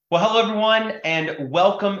Well, hello, everyone, and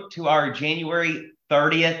welcome to our January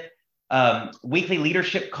 30th weekly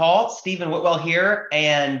leadership call. Stephen Whitwell here,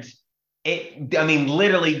 and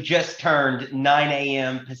literally just turned 9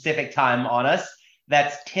 a.m. Pacific time on us.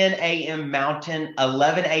 That's 10 a.m. Mountain,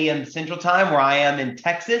 11 a.m. Central time, where I am in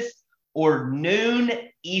Texas, or noon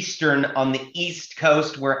Eastern on the East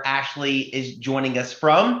Coast, where Ashley is joining us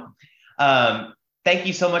from. Thank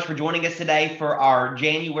you so much for joining us today for our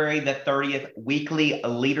January the 30th weekly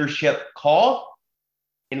leadership call.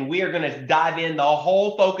 And we are going to dive in. The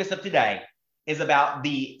whole focus of today is about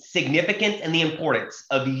the significance and the importance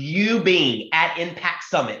of you being at Impact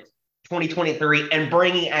Summit 2023 and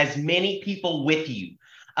bringing as many people with you.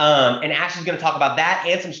 And Ashley's going to talk about that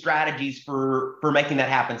and some strategies for making that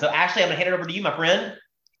happen. So Ashley, I'm going to hand it over to you, my friend.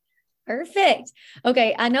 Perfect.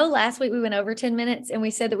 Okay. I know last week we went over 10 minutes and we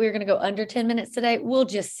said that we were going to go under 10 minutes today. We'll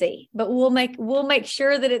just see, but we'll make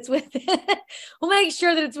sure that it's within, we'll make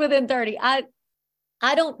sure that it's within 30. I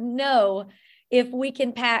don't know if we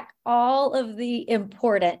can pack all of the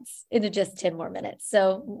importance into just 10 more minutes.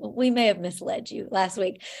 So we may have misled you last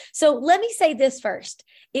week. So let me say this first.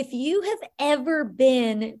 If you have ever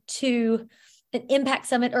been to an Impact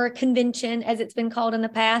Summit or a convention, as it's been called in the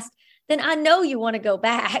past, then I know you want to go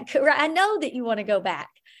back. Right? I know that you want to go back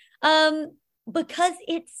because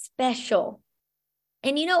it's special.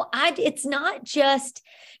 And, it's not just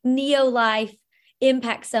Neolife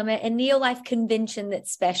Impact Summit and Neolife Convention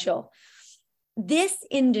that's special. This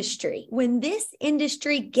industry, when this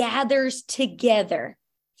industry gathers together,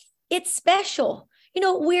 it's special.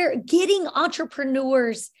 We're getting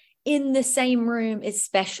entrepreneurs in the same room is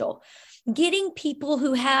special. Getting people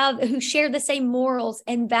who share the same morals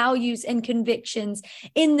and values and convictions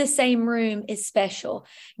in the same room is special.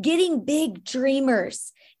 Getting big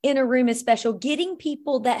dreamers in a room is special. Getting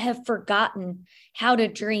people that have forgotten how to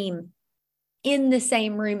dream in the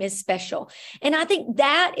same room is special. And I think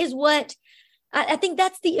that is I think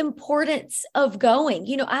that's the importance of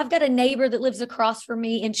going. I've got a neighbor that lives across from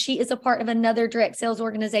me, and she is a part of another direct sales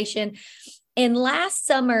organization. And last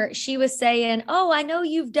summer, she was saying, "Oh, I know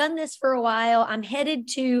you've done this for a while. I'm headed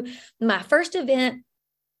to my first event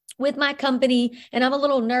with my company, and I'm a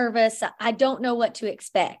little nervous. I don't know what to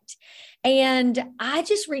expect." And I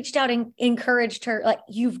just reached out and encouraged her, like,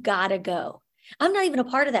 "You've got to go." I'm not even a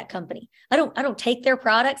part of that company. I don't take their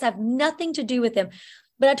products. I have nothing to do with them.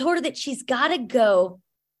 But I told her that she's got to go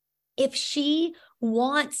if she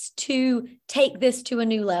wants to take this to a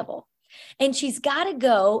new level. And she's got to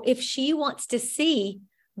go if she wants to see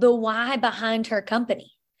the why behind her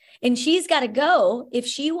company. And she's got to go if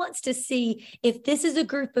she wants to see if this is a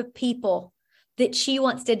group of people that she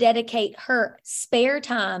wants to dedicate her spare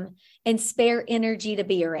time and spare energy to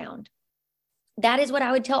be around. That is what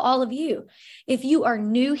I would tell all of you. If you are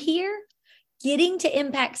new here, getting to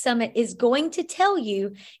Impact Summit is going to tell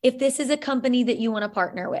you if this is a company that you want to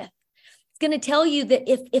partner with. It's going to tell you that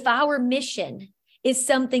if our mission is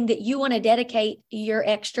something that you want to dedicate your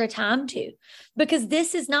extra time to, because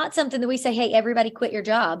this is not something that we say, "Hey, everybody quit your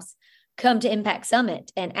jobs, come to Impact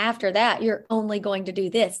Summit. And after that, you're only going to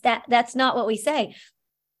do this." That's not what we say.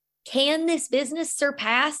 Can this business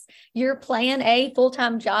surpass your plan A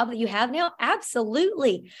full-time job that you have now?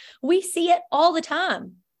 Absolutely. We see it all the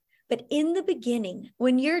time. But in the beginning,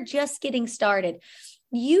 when you're just getting started,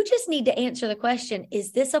 you just need to answer the question,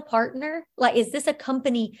 is this a partner? Like, is this a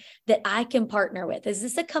company that I can partner with? Is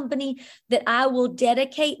this a company that I will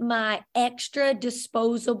dedicate my extra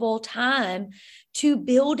disposable time to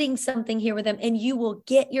building something here with them? And you will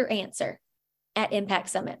get your answer at Impact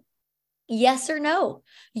Summit. Yes or no.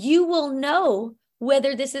 You will know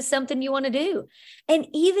whether this is something you want to do. And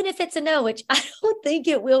even if it's a no, which I don't think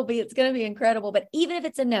it will be, it's going to be incredible. But even if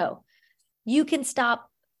it's a no, you can stop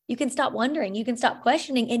wondering, you can stop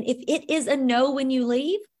questioning. And if it is a no when you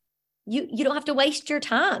leave, you don't have to waste your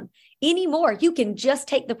time anymore. You can just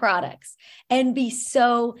take the products and be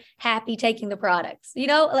so happy taking the products.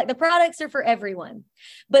 Like, the products are for everyone.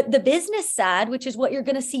 But the business side, which is what you're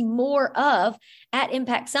going to see more of at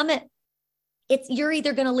Impact Summit, you're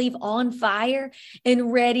either going to leave on fire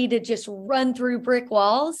and ready to just run through brick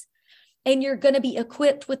walls, and you're going to be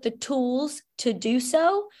equipped with the tools to do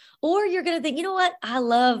so, or you're going to think, "You know what? I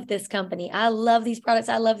love this company. I love these products.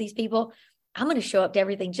 I love these people. I'm going to show up to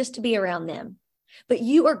everything just to be around them." But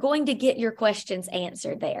you are going to get your questions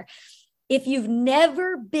answered there. If you've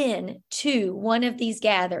never been to one of these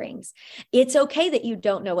gatherings, it's okay that you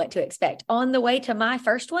don't know what to expect. On the way to my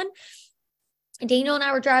first one, Daniel and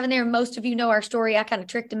I were driving there, and most of you know our story. I kind of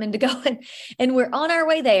tricked him into going, and we're on our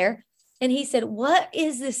way there. And he said, what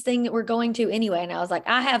is this thing that we're going to anyway? And I was like,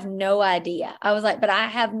 I have no idea. I was like, but I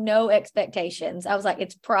have no expectations. I was like,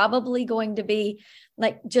 it's probably going to be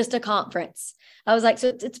like just a conference. I was like, so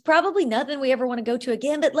it's probably nothing we ever want to go to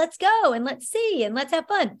again, but let's go and let's see and let's have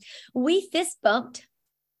fun. We fist bumped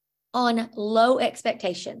on low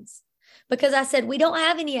expectations because I said, we don't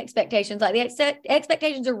have any expectations. Like the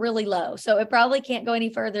expectations are really low. So it probably can't go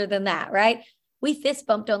any further than that, right? We fist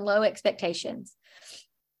bumped on low expectations.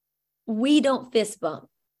 We don't fist bump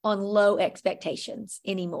on low expectations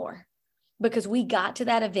anymore because we got to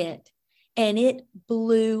that event and it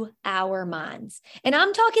blew our minds. And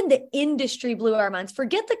I'm talking the industry blew our minds.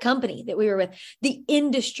 Forget the company that we were with. The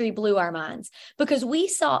industry blew our minds because we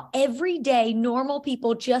saw everyday normal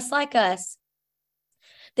people just like us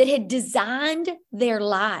that had designed their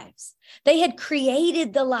lives. They had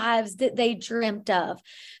created the lives that they dreamt of.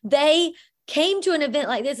 They came to an event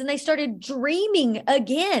like this and they started dreaming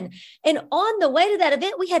again. And on the way to that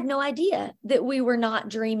event, we had no idea that we were not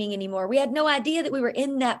dreaming anymore. We had no idea that we were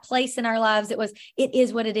in that place in our lives that was, it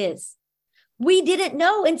is what it is. We didn't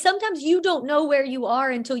know. And sometimes you don't know where you are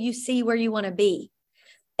until you see where you want to be.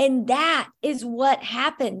 And that is what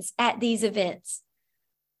happens at these events.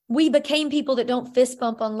 We became people that don't fist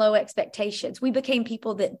bump on low expectations. We became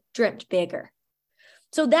people that dreamt bigger.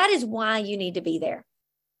 So that is why you need to be there.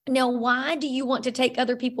 Now, why do you want to take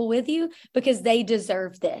other people with you? Because they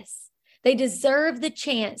deserve this. They deserve the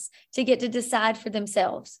chance to get to decide for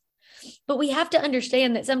themselves. But we have to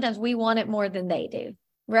understand that sometimes we want it more than they do,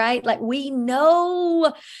 right? Like we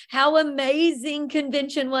know how amazing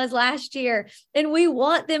convention was last year and we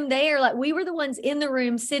want them there. Like we were the ones in the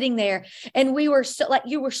room sitting there and we were so like,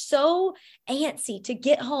 you were so antsy to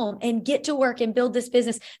get home and get to work and build this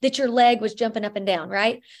business that your leg was jumping up and down,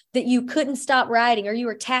 right? That you couldn't stop writing or you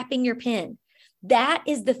were tapping your pen. That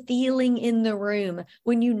is the feeling in the room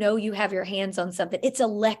when you know you have your hands on something. It's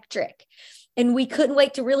electric. And we couldn't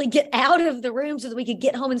wait to really get out of the room so that we could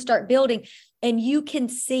get home and start building. And you can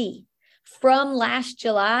see from last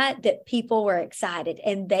July that people were excited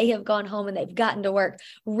and they have gone home and they've gotten to work.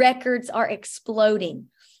 Records are exploding.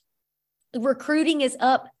 Recruiting is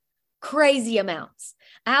up crazy amounts.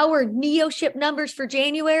 Our NeoShip numbers for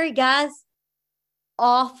January, guys,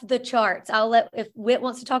 off the charts. I'll let, if Whit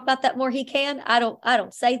wants to talk about that more, he can. I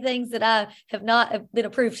don't say things that I have not been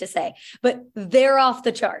approved to say, but they're off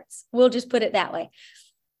the charts. We'll just put it that way.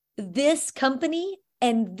 This company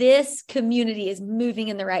and this community is moving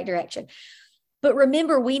in the right direction. But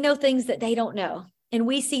remember, we know things that they don't know. And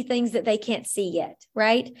we see things that they can't see yet,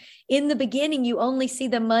 right? In the beginning, you only see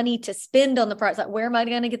the money to spend on the products. Like, where am I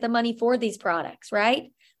going to get the money for these products,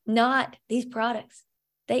 right? Not these products.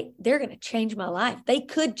 They're going to change my life. They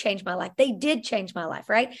could change my life. They did change my life,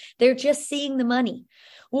 right? They're just seeing the money.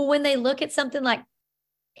 Well, when they look at something like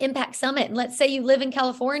Impact Summit, and let's say you live in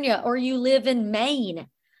California or you live in Maine,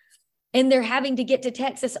 and they're having to get to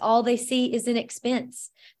Texas, all they see is an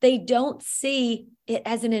expense. They don't see it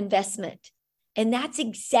as an investment. And that's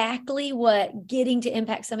exactly what getting to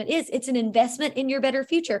Impact Summit is. It's an investment in your better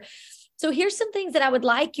future. So here's some things that I would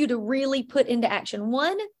like you to really put into action.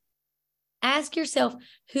 One, ask yourself,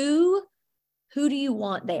 who do you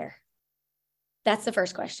want there? That's the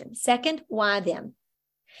first question. Second, why them?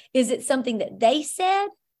 Is it something that they said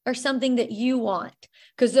or something that you want?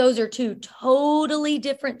 Because those are two totally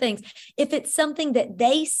different things. If it's something that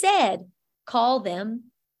they said, call them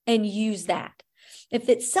and use that. If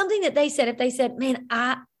it's something that they said, if they said, man,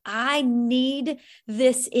 I need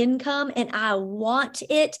this income and I want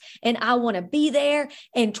it and I want to be there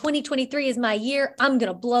and 2023 is my year, I'm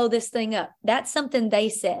going to blow this thing up. That's something they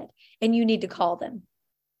said and you need to call them.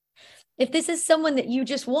 If this is someone that you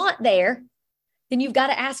just want there, then you've got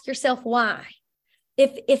to ask yourself why.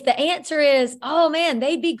 If the answer is, oh man,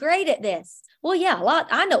 they'd be great at this. Well, yeah,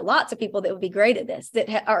 I know lots of people that would be great at this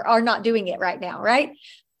that are not doing it right now, right?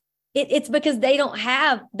 It's because they don't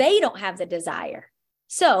have the desire.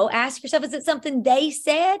 So ask yourself, is it something they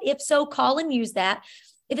said? If so, call and use that.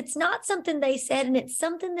 If it's not something they said and it's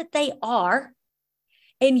something that they are,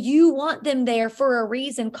 and you want them there for a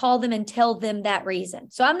reason, call them and tell them that reason.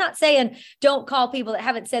 So I'm not saying don't call people that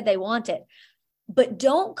haven't said they want it, but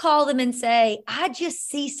don't call them and say, I just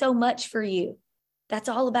see so much for you. That's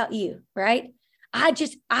all about you, right? I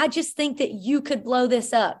just think that you could blow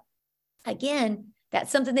this up. Again,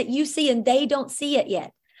 that's something that you see and they don't see it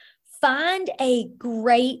yet. Find a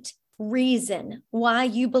great reason why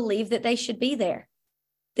you believe that they should be there.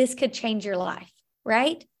 This could change your life,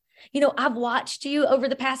 right? You know, I've watched you over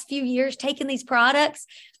the past few years taking these products.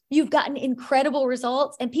 You've gotten incredible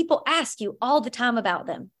results and people ask you all the time about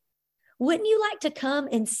them. Wouldn't you like to come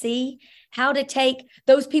and see how to take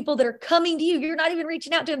those people that are coming to you? You're not even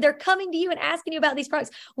reaching out to them. They're coming to you and asking you about these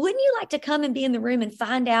products. Wouldn't you like to come and be in the room and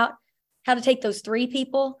find out how to take those 3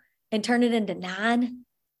 people and turn it into 9?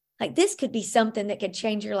 Like, this could be something that could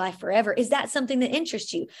change your life forever. Is that something that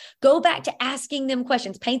interests you? Go back to asking them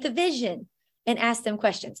questions. Paint the vision and ask them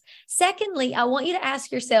questions. Secondly, I want you to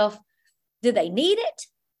ask yourself, do they need it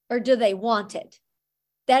or do they want it?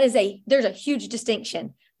 There's a huge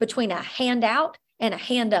distinction between a handout and a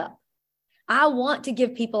hand up. I want to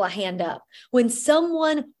give people a hand up. When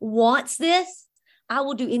someone wants this, I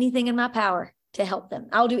will do anything in my power to help them.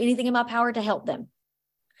 I'll do anything in my power to help them.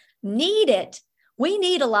 Need it. We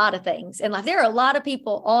need a lot of things. And like, there are a lot of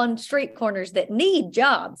people on street corners that need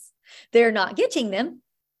jobs. They're not getting them,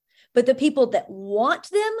 but the people that want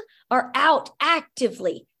them are out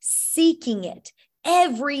actively seeking it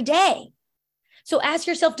every day. So ask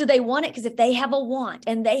yourself, do they want it? Because if they have a want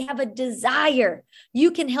and they have a desire,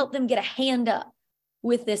 you can help them get a hand up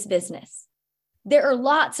with this business. There are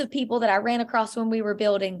lots of people that I ran across when we were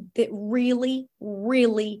building that really,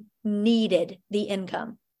 really needed the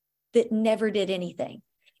income, that never did anything.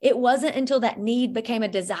 It wasn't until that need became a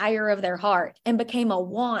desire of their heart and became a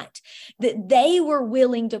want that they were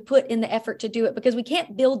willing to put in the effort to do it, because we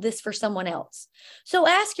can't build this for someone else. So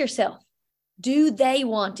ask yourself, do they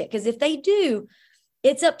want it? Because if they do,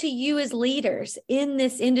 it's up to you as leaders in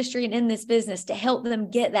this industry and in this business to help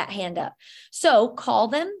them get that hand up. So call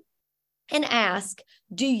them and ask,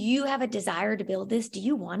 do you have a desire to build this? Do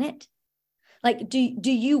you want it? Like, do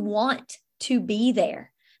you want to be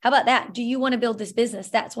there? How about that? Do you want to build this business?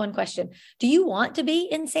 That's one question. Do you want to be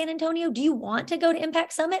in San Antonio? Do you want to go to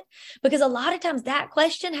Impact Summit? Because a lot of times that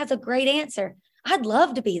question has a great answer. I'd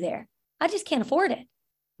love to be there. I just can't afford it,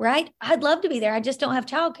 right? I'd love to be there. I just don't have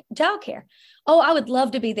childcare. Oh, I would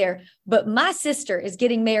love to be there, but my sister is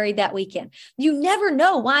getting married that weekend. You never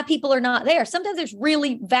know why people are not there. Sometimes there's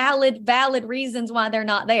really valid reasons why they're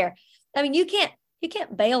not there. I mean, you can't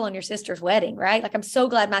bail on your sister's wedding, right? Like, I'm so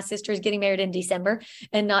glad my sister is getting married in December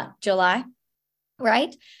and not July,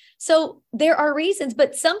 right? So there are reasons,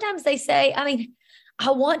 but sometimes they say, I mean,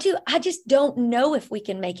 I want to, I just don't know if we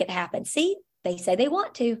can make it happen. See, they say they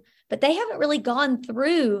want to, but they haven't really gone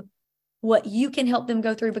through what you can help them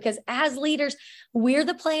go through, because as leaders, we're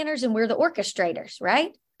the planners and we're the orchestrators,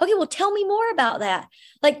 right? Okay, well, tell me more about that.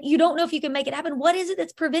 Like, you don't know if you can make it happen. What is it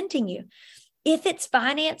that's preventing you? If it's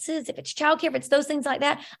finances, if it's childcare, if it's those things like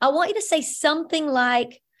that, I want you to say something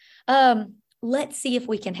like, let's see if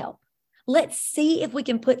we can help. Let's see if we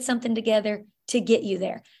can put something together to get you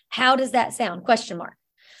there. How does that sound? Question mark.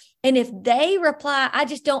 And if they reply, I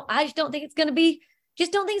just don't think it's going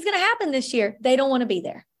to happen this year, they don't want to be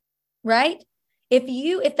there, right?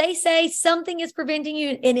 If they say something is preventing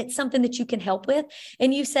you and it's something that you can help with,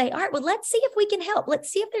 and you say, all right, well, let's see if we can help. Let's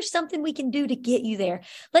see if there's something we can do to get you there.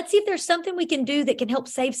 Let's see if there's something we can do that can help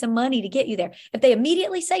save some money to get you there. If they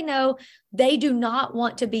immediately say no, they do not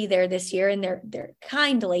want to be there this year, and they're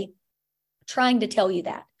kindly trying to tell you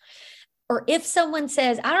that. Or if someone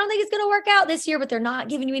says, I don't think it's going to work out this year, but they're not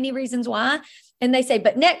giving you any reasons why, and they say,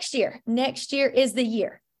 but next year is the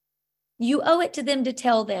year. You owe it to them to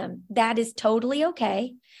tell them that is totally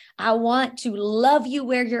okay. I want to love you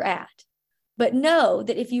where you're at. But know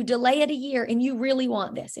that if you delay it a year and you really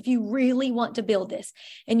want this, if you really want to build this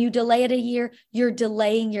and you delay it a year, you're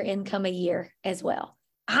delaying your income a year as well.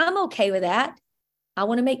 I'm okay with that. I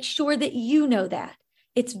want to make sure that you know that.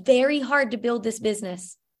 It's very hard to build this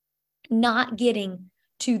business not getting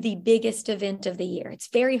to the biggest event of the year. It's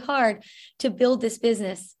very hard to build this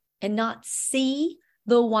business and not see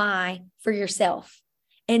the why for yourself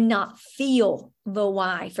and not feel the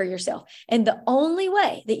why for yourself. And the only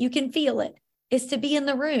way that you can feel it is to be in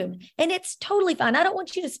the room. And it's totally fine. I don't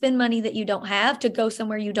want you to spend money that you don't have to go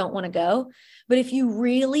somewhere you don't want to go. But if you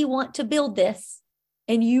really want to build this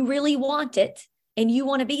and you really want it and you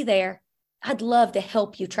want to be there, I'd love to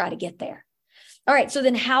help you try to get there. All right. So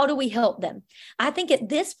then how do we help them? I think at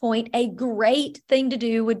this point, a great thing to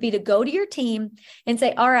do would be to go to your team and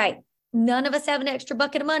say, all right, none of us have an extra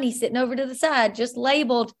bucket of money sitting over to the side, just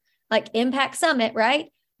labeled like Impact Summit, right?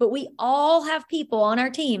 But we all have people on our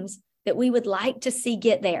teams that we would like to see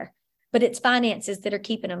get there, but it's finances that are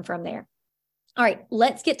keeping them from there. All right,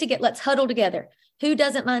 let's huddle together. Who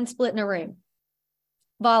doesn't mind splitting a room?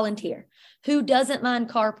 Volunteer. Who doesn't mind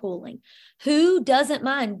carpooling? Who doesn't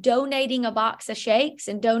mind donating a box of shakes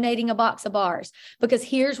and donating a box of bars? Because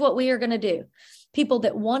here's what we are going to do. People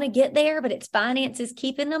that want to get there, but it's finances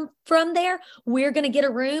keeping them from there, we're going to get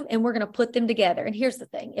a room and we're going to put them together. And here's the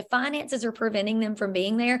thing. If finances are preventing them from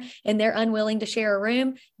being there and they're unwilling to share a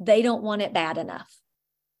room, they don't want it bad enough.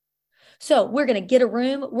 So we're going to get a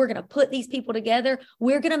room. We're going to put these people together.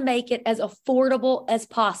 We're going to make it as affordable as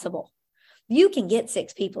possible. You can get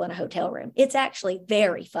 6 people in a hotel room. It's actually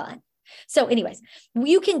very fun. So anyways,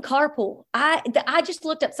 you can carpool. I just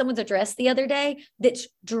looked up someone's address the other day that's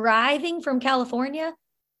driving from California,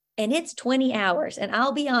 and it's 20 hours. And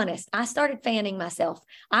I'll be honest, I started fanning myself.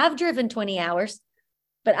 I've driven 20 hours,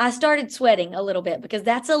 but I started sweating a little bit because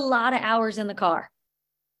that's a lot of hours in the car.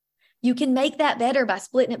 You can make that better by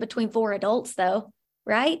splitting it between 4 adults, though,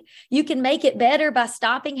 right? You can make it better by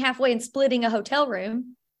stopping halfway and splitting a hotel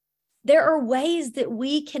room. There are ways that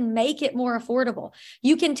we can make it more affordable.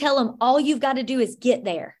 You can tell them all you've got to do is get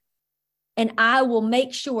there, and I will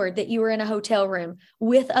make sure that you are in a hotel room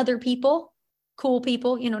with other people, cool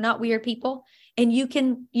people, not weird people, and you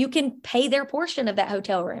can pay their portion of that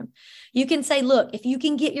hotel room. You can say, look, if you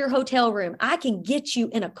can get your hotel room, I can get you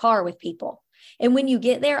in a car with people. And when you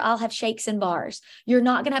get there, I'll have shakes and bars. You're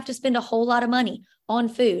not going to have to spend a whole lot of money on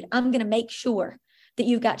food. I'm going to make sure that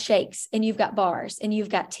you've got shakes and you've got bars and you've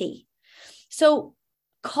got tea. So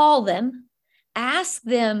call them, ask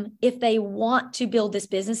them if they want to build this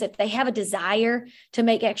business, if they have a desire to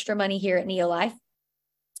make extra money here at Neolife.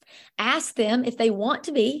 Ask them if they want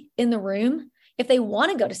to be in the room, if they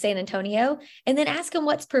want to go to San Antonio, and then ask them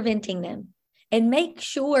what's preventing them. And make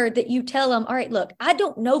sure that you tell them, all right, look, I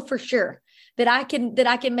don't know for sure that I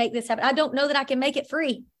can make this happen. I don't know that I can make it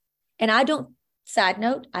free. And side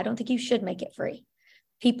note, I don't think you should make it free.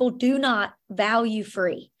 People do not value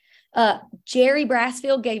free. Jerry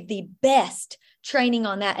Brassfield gave the best training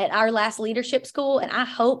on that at our last leadership school. And I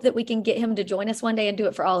hope that we can get him to join us one day and do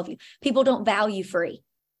it for all of you. People don't value free,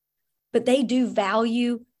 but they do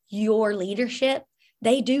value your leadership.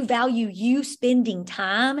 They do value you spending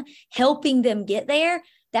time helping them get there.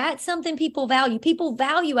 That's something people value. People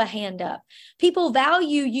value a hand up. People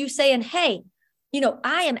value you saying, hey,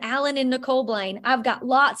 I am Alan and Nicole Blaine. I've got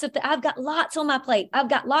lots on my plate. I've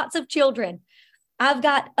got lots of children. I've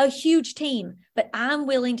got a huge team, but I'm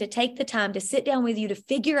willing to take the time to sit down with you to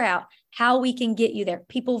figure out how we can get you there.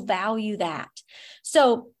 People value that.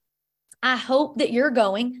 So I hope that you're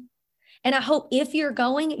going. And I hope if you're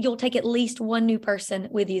going, you'll take at least one new person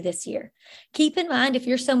with you this year. Keep in mind, if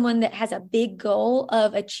you're someone that has a big goal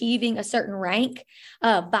of achieving a certain rank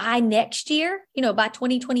by next year, by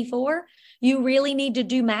 2024, you really need to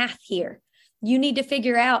do math here. You need to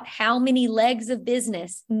figure out how many legs of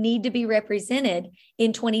business need to be represented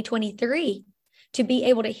in 2023 to be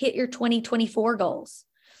able to hit your 2024 goals.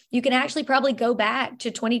 You can actually probably go back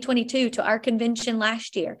to 2022 to our convention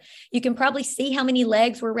last year. You can probably see how many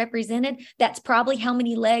legs were represented. That's probably how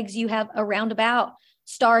many legs you have a roundabout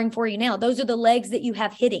starring for you now. Those are the legs that you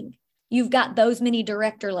have hitting. You've got those many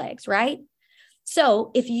director legs, right?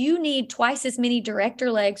 So if you need twice as many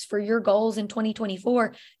director legs for your goals in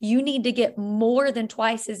 2024, you need to get more than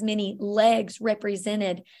twice as many legs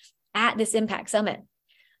represented at this Impact Summit.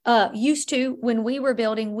 When we were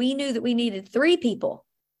building, we knew that we needed 3 people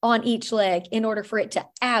on each leg in order for it to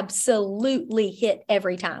absolutely hit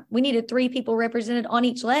every time. We needed 3 people represented on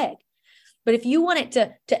each leg. But if you want it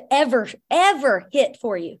to ever hit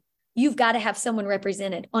for you, you've got to have someone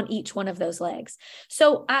represented on each one of those legs.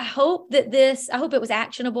 So I hope it was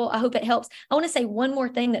actionable. I hope it helps. I want to say one more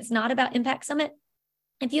thing that's not about Impact Summit.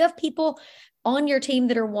 If you have people on your team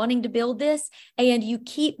that are wanting to build this and you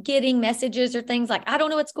keep getting messages or things like, I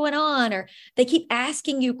don't know what's going on, or they keep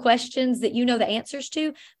asking you questions that you know the answers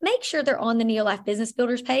to, make sure they're on the Neolife Business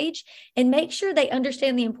Builders page and make sure they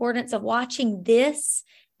understand the importance of watching this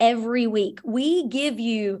every week. We give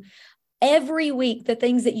you every week the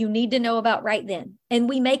things that you need to know about right then. And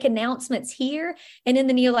we make announcements here and in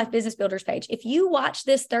the Neolife Business Builders page. If you watch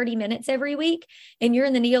this 30 minutes every week and you're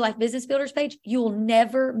in the Neolife Business Builders page, you'll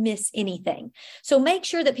never miss anything. So make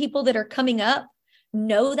sure that people that are coming up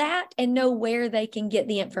know that and know where they can get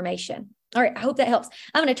the information. All right, I hope that helps.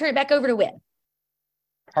 I'm going to turn it back over to Whit.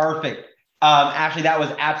 Perfect. Ashley, that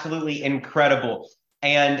was absolutely incredible.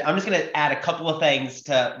 And I'm just going to add a couple of things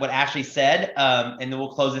to what Ashley said, and then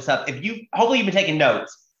we'll close this up. Hopefully you've been taking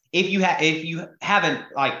notes. If you haven't,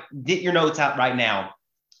 get your notes out right now.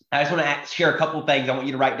 I just want to share a couple of things I want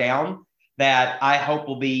you to write down that I hope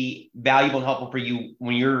will be valuable and helpful for you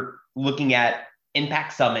when you're looking at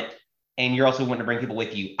Impact Summit and you're also wanting to bring people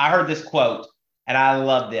with you. I heard this quote and I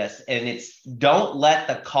love this, and it's, don't let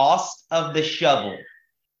the cost of the shovel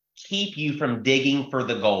keep you from digging for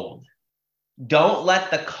the gold. Don't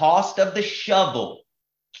let the cost of the shovel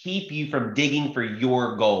keep you from digging for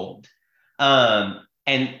your gold. And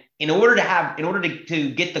in order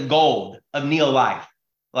to get the gold of Neolife,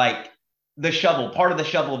 like the shovel, part of the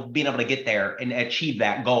shovel of being able to get there and achieve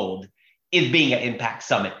that gold is being at Impact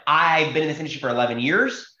Summit. I've been in this industry for 11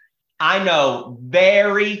 years. I know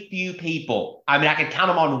very few people, I mean, I can count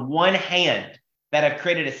them on one hand, that have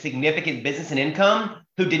created a significant business and income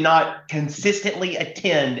who did not consistently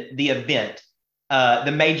attend the event,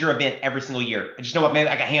 the major event every single year. I just know what, maybe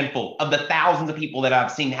like a handful of the thousands of people that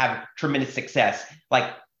I've seen have tremendous success.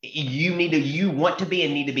 Like you want to be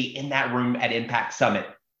and need to be in that room at Impact Summit.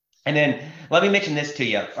 And then let me mention this to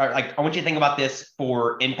you. Like, I want you to think about this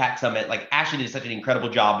for Impact Summit. Like, Ashley did such an incredible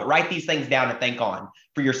job, but write these things down to think on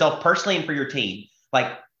for yourself personally and for your team.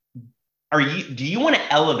 Like, do you want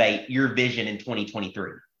to elevate your vision in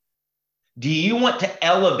 2023? Do you want to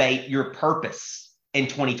elevate your purpose in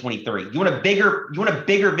 2023? You want a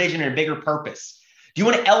bigger vision and a bigger purpose? Do you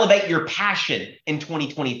want to elevate your passion in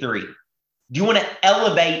 2023? Do you want to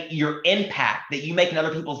elevate your impact that you make in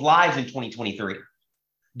other people's lives in 2023?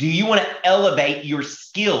 Do you want to elevate your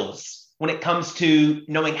skills when it comes to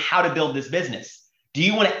knowing how to build this business? Do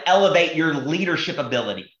you want to elevate your leadership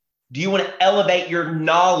ability? Do you want to elevate your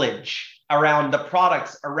knowledge around the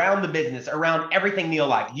products, around the business, around everything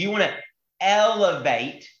Neolife? Do you want to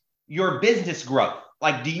elevate your business growth?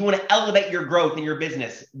 Like, do you want to elevate your growth in your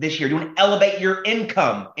business this year? Do you want to elevate your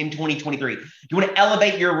income in 2023? Do you want to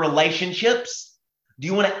elevate your relationships? Do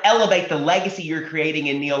you want to elevate the legacy you're creating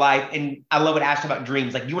in Neolife? And I love what Ash about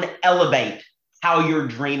dreams. Like, do you want to elevate how you're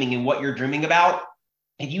dreaming and what you're dreaming about?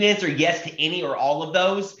 If you answer yes to any or all of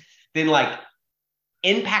those, then like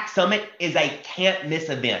Impact Summit is a can't miss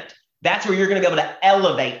event. That's where you're going to be able to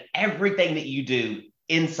elevate everything that you do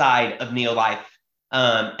inside of Neolife,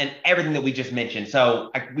 and everything that we just mentioned. So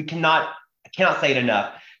I cannot say it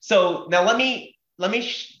enough. So now let me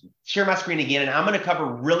share my screen again, and I'm going to cover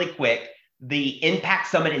really quick the Impact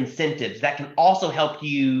Summit incentives that can also help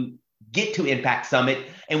you get to Impact Summit.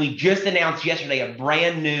 And we just announced yesterday a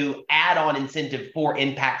brand new add-on incentive for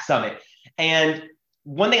Impact Summit. And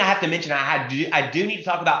one thing I have to mention, I do need to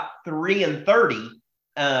talk about 3 and 30,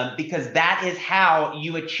 because that is how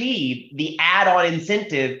you achieve the add-on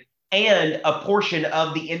incentive and a portion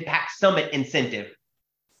of the Impact Summit incentive.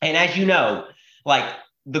 And as you know, like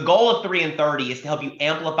the goal of 3 and 30 is to help you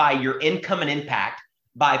amplify your income and impact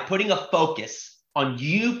by putting a focus on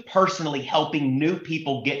you personally helping new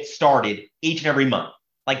people get started each and every month.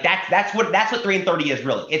 Like that's what 3 and 30 is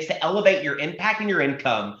really. It's to elevate your impact and your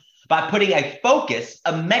income by putting a focus,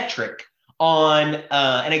 a metric on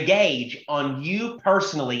and a gauge on you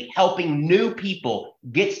personally helping new people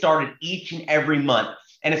get started each and every month.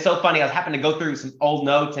 And it's so funny. I was happening to go through some old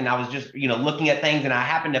notes, and I was just looking at things, and I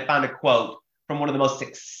happened to find a quote from one of the most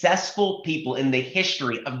successful people in the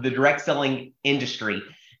history of the direct selling industry.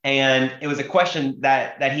 And it was a question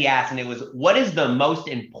that he asked, and it was, what is the most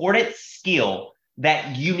important skill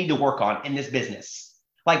that you need to work on in this business?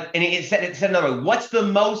 Like, and it said another way, what's the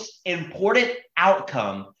most important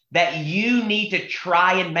outcome that you need to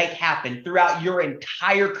try and make happen throughout your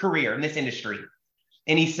entire career in this industry?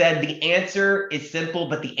 And he said, the answer is simple,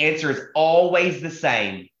 but the answer is always the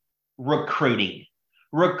same: recruiting.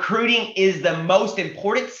 Recruiting is the most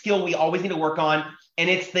important skill we always need to work on. And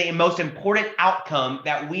it's the most important outcome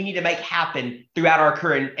that we need to make happen throughout our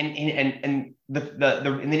career. And then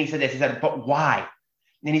he said this, he said, but why? And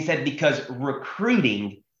then he said, because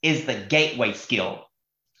recruiting is the gateway skill.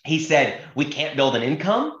 He said, we can't build an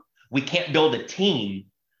income, we can't build a team,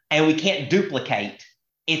 and we can't duplicate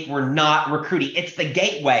if we're not recruiting. It's the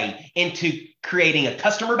gateway into creating a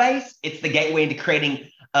customer base. It's the gateway into creating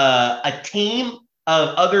a team of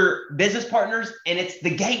other business partners, and it's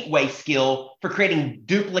the gateway skill for creating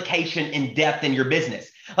duplication and depth in your business.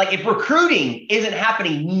 Like, if recruiting isn't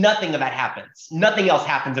happening, nothing of that happens. Nothing else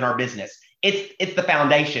happens in our business. It's the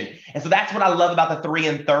foundation. And so that's what I love about the 3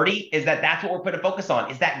 and 30 is that that's what we're putting a focus on,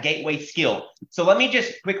 is that gateway skill. So let me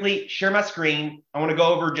just quickly share my screen. I want to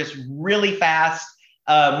go over just really fast.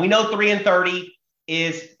 We know 3 and 30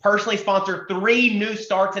 is personally sponsored 3 new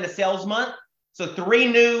starts in a sales month. So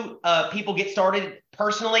 3 new people get started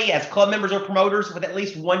personally as club members or promoters, with at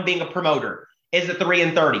least one being a promoter, is the 3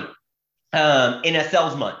 and 30 in a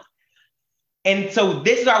sales month. And so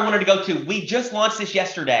this is where I wanted to go to. We just launched this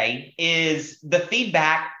yesterday. Is the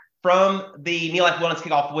feedback from the Neolife Wellness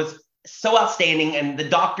Kickoff was so outstanding, and the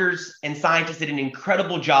doctors and scientists did an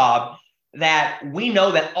incredible job that we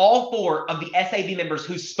know that all 4 of the SAV members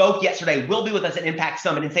who spoke yesterday will be with us at Impact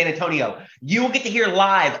Summit in San Antonio. You will get to hear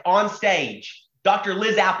live on stage Dr.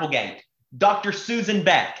 Liz Applegate, Dr. Susan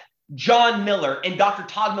Beck, John Miller, and Dr.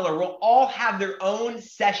 Todd Miller will all have their own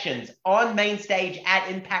sessions on main stage at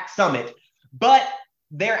Impact Summit, but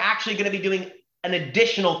they're actually going to be doing an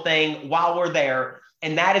additional thing while we're there.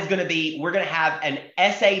 And that is going to be, we're going to have an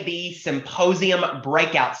SAB Symposium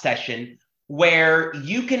breakout session where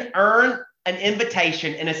you can earn an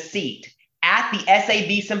invitation and a seat at the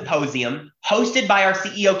SAB Symposium hosted by our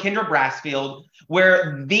CEO, Kendra Brassfield,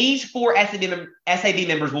 where these 4 SAB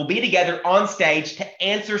members will be together on stage to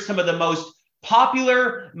answer some of the most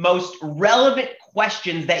popular, most relevant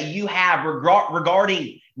questions that you have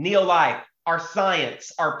regarding Neolife, our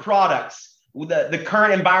science, our products, the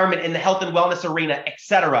current environment in the health and wellness arena,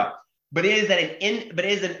 etc. But it is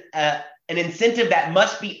an incentive that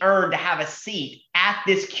must be earned to have a seat at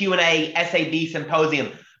this Q&A SAB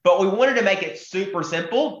Symposium. But we wanted to make it super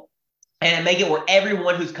simple and make it where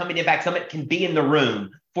everyone who's coming to Impact Summit can be in the room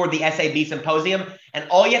for the SAB Symposium. And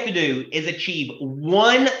all you have to do is achieve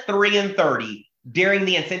 1, 3, and 30 during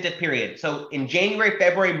the incentive period. So in January,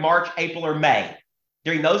 February, March, April, or May,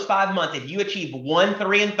 during those 5 months, if you achieve 1,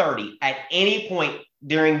 3, and 30 at any point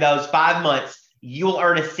during those 5 months, you will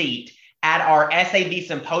earn a seat at our SAB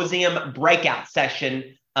Symposium breakout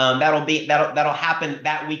session. That'll happen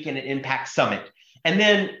that weekend at Impact Summit. And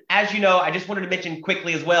then, as you know, I just wanted to mention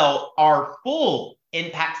quickly as well, our full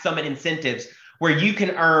Impact Summit incentives, where you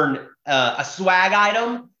can earn a swag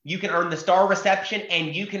item, you can earn the star reception,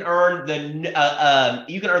 and you can earn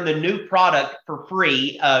the new product for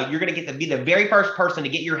free. You're going to get to be the very first person to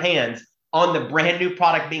get your hands on the brand new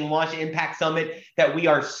product being launched at Impact Summit that we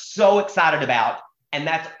are so excited about. And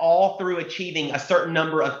that's all through achieving a certain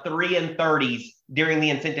number of 3 and 30s during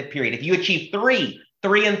the incentive period. If you achieve 3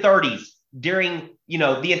 and 30s during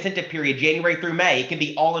the incentive period, January through May, it can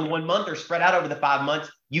be all in 1 month or spread out over the 5 months,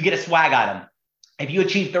 you get a swag item. If you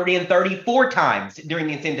achieve 30 and 30 4 times during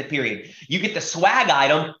the incentive period, you get the swag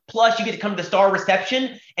item, plus you get to come to the star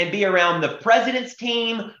reception and be around the president's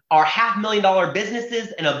team, our $500,000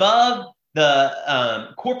 businesses and above,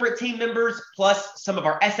 the corporate team members, plus some of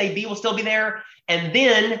our SAB will still be there. And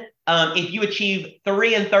then if you achieve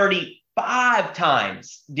 3 and 30 5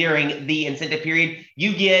 times during the incentive period,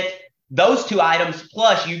 you get those 2 items,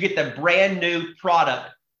 plus you get the brand new product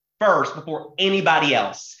first before anybody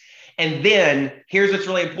else. And then here's what's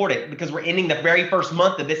really important, because we're ending the very first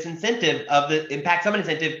month of this incentive, of the Impact Summit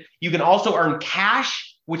incentive. You can also earn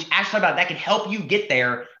cash, which actually that can help you get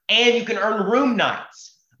there. And you can earn room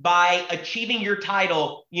nights by achieving your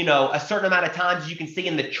title, a certain amount of times. You can see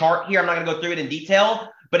in the chart here. I'm not going to go through it in detail,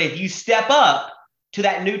 but if you step up to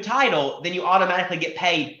that new title, then you automatically get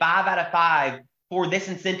paid 5 out of 5 for this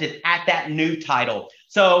incentive at that new title.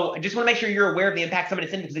 So I just want to make sure you're aware of the Impact Summit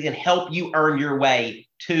incentive, because it can help you earn your way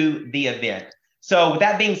to the event. So with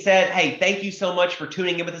that being said, hey, thank you so much for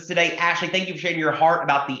tuning in with us today. Ashley, thank you for sharing your heart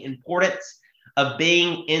about the importance of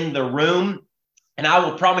being in the room. And I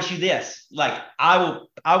will promise you this, I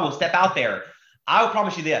will step out there. I will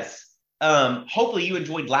promise you this. Hopefully you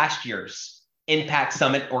enjoyed last year's Impact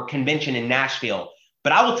Summit or convention in Nashville.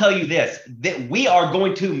 But I will tell you this, that we are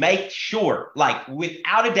going to make sure,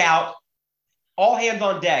 without a doubt, all hands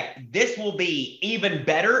on deck, this will be even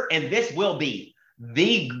better. And this will be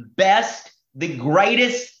the best, the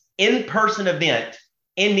greatest in-person event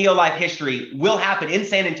in Neolife history will happen in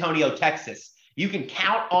San Antonio, Texas. You can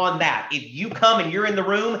count on that. If you come and you're in the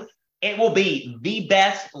room, it will be the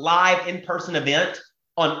best live in-person event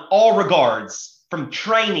on all regards, from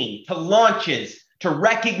training to launches to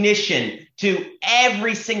recognition to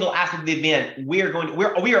every single aspect of the event. We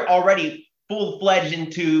are already full-fledged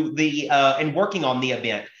into and working on the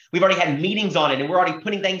event. We've already had meetings on it, and we're already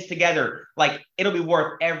putting things together. It'll be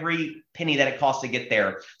worth every penny that it costs to get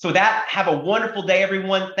there. So with that, have a wonderful day,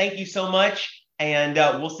 everyone. Thank you so much, and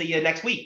we'll see you next week.